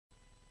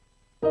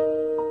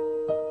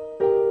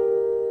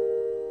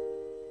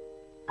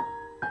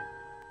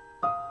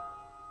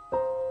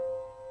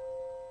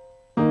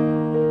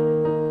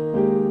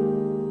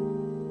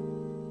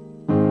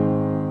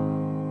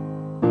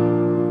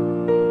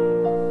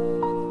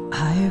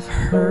I've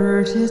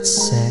heard it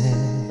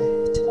said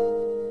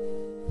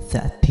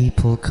that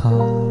people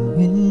come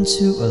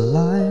into our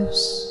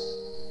lives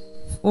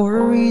for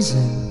a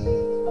reason,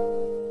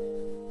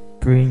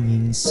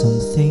 bringing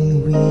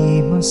something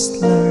we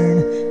must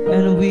learn,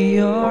 and we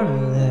are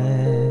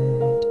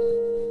led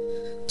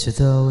to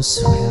those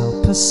who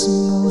help us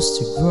most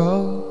to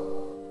grow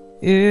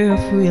if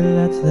we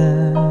let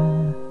them,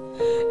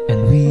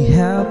 and we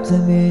help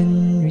them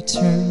in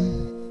return.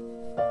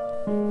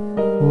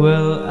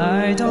 Well,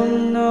 I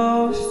don't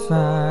know if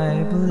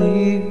I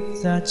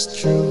believe that's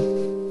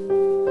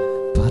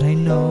true, but I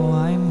know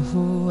I'm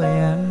who I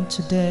am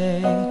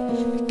today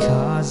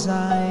because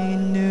I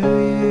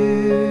knew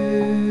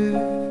you.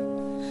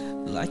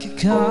 Like a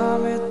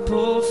comet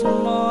pulled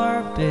from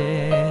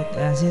orbit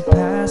as it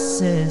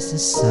passes the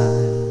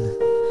sun,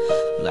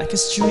 like a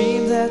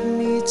stream that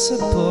meets a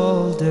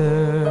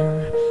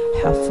boulder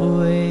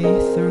halfway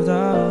through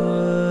the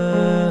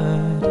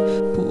wood.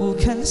 Who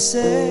can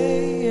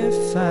say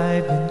if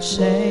I've been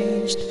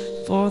changed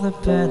for the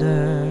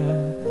better?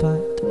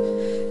 But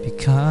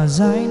because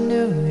I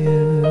knew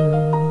you,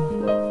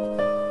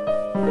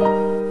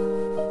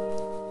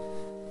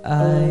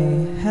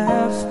 I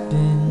have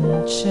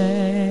been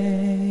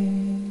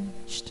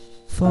changed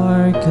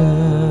for good.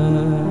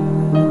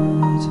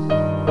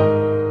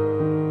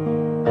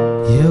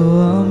 You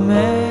will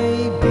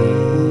maybe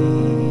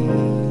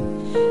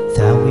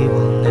that we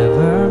will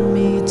never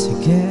meet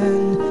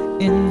again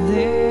in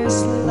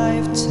this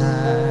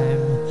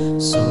lifetime,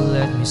 so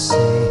let me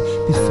say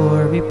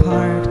before we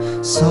part,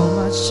 so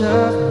much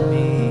of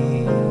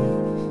me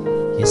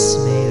is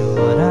made of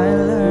what I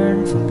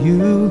learned from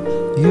you.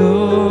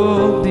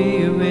 You'll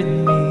be with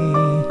me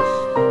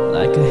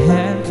like a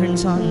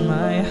handprint on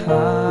my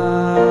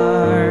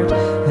heart,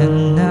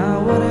 and now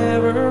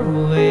whatever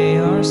way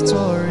our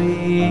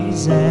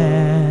stories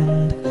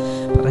end,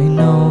 but I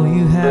know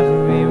you have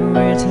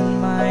rewritten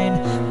mine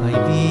by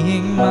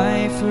being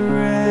my friend.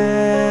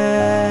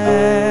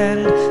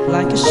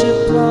 Like a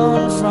ship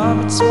blown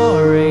from its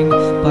mooring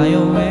by a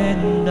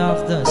wind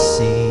of the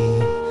sea,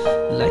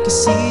 like a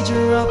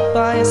seizure up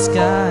by a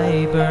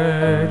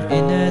skybird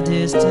in a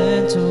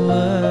distant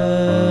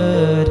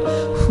wood.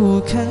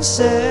 Who can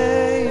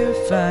say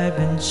if I've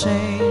been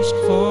changed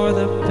for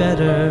the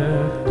better?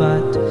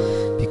 But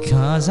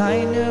because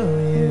I knew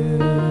you,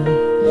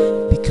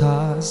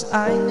 because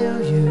I knew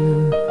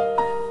you,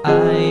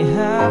 I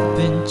have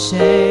been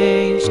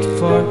changed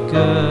for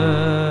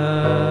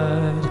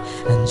good.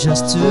 And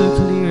just to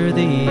clear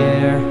the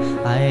air,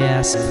 I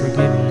ask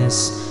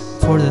forgiveness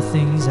for the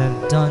things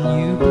I've done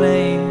you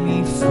blame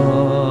me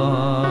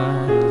for.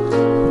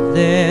 But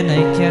then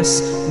I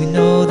guess we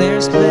know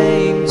there's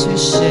blame to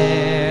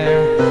share,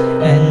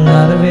 and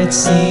none of it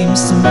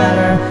seems to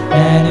matter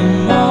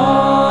anymore.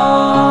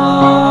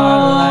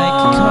 Like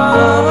a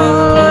comet,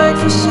 like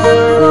a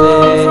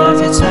shepherd from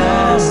its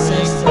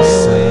passing the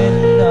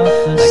wind of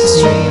the sea, like a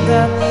stream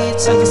that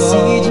meets a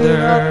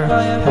boulder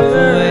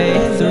halfway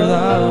through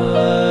the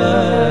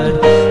wood.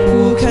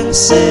 Who can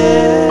say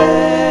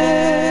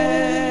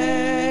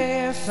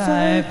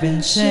I've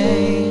been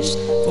changed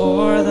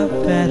for the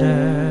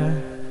better?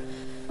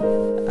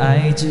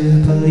 I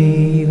do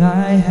believe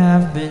I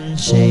have been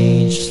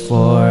changed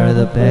for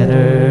the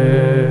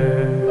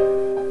better.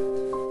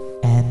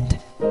 And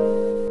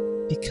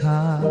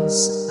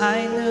because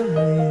I knew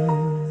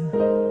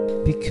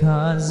you,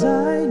 because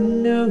I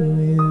knew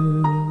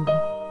you,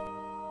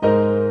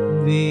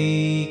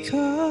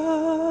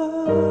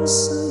 because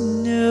I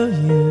knew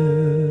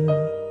you,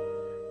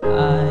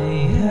 I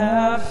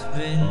have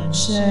been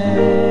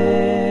changed